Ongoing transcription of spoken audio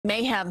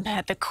Mayhem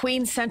at the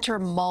Queen Center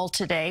Mall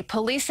today.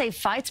 Police say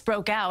fights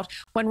broke out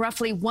when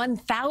roughly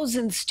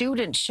 1,000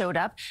 students showed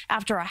up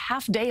after a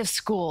half day of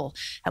school.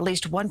 At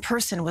least one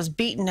person was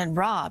beaten and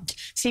robbed.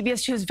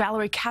 CBS 2's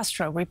Valerie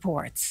Castro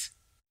reports.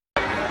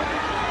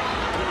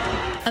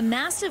 A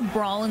massive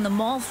brawl in the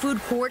mall food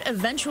court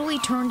eventually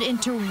turned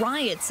into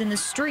riots in the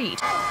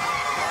street.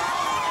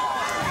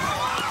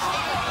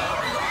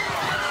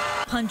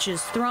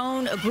 Punches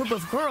thrown, a group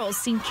of girls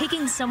seen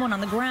kicking someone on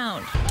the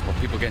ground. Well,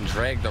 people getting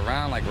dragged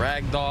around like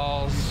rag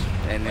dolls,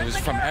 and it was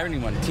from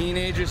everyone,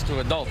 teenagers to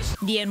adults.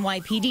 The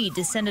NYPD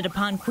descended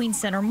upon Queen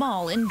Center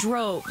Mall in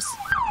droves.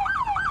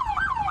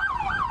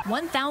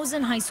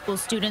 1,000 high school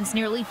students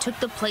nearly took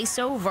the place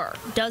over.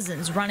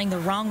 Dozens running the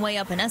wrong way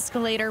up an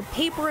escalator,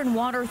 paper and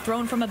water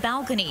thrown from a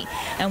balcony,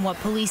 and what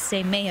police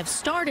say may have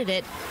started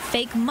it,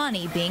 fake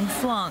money being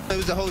flung. It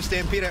was a whole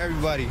stampede of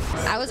everybody.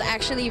 I was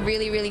actually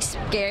really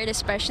scared,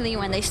 especially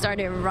when they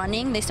started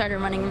running. They started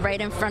running right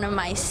in front of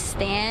my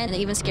stand. They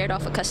even scared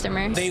off a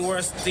customer. They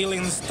were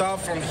stealing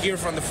stuff from here,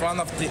 from the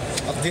front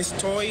of this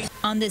toy.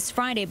 On this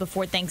Friday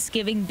before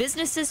Thanksgiving,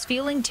 businesses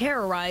feeling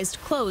terrorized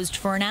closed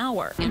for an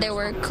hour. They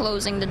were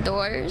closing the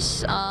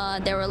doors.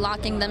 They were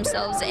locking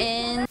themselves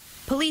in.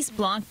 Police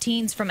blocked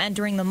teens from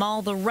entering the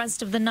mall the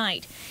rest of the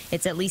night.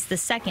 It's at least the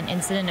second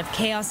incident of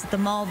chaos at the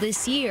mall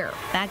this year.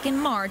 Back in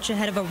March,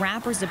 ahead of a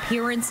rapper's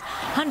appearance,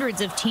 hundreds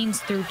of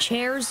teens threw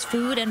chairs,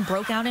 food, and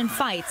broke out in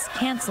fights,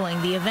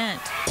 canceling the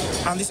event.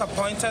 I'm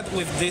disappointed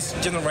with this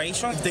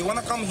generation. If they want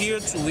to come here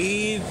to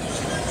eat,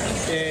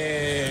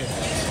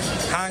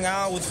 hang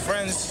out with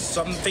friends,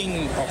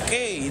 something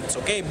okay, it's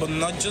okay, but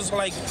not just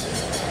like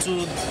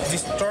to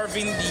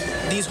disturbing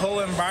this whole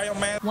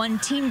environment. One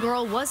teen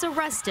girl was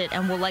arrested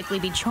and will likely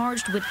be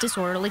charged with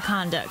disorderly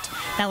conduct.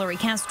 Valerie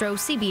Castro,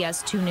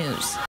 CBS 2 News.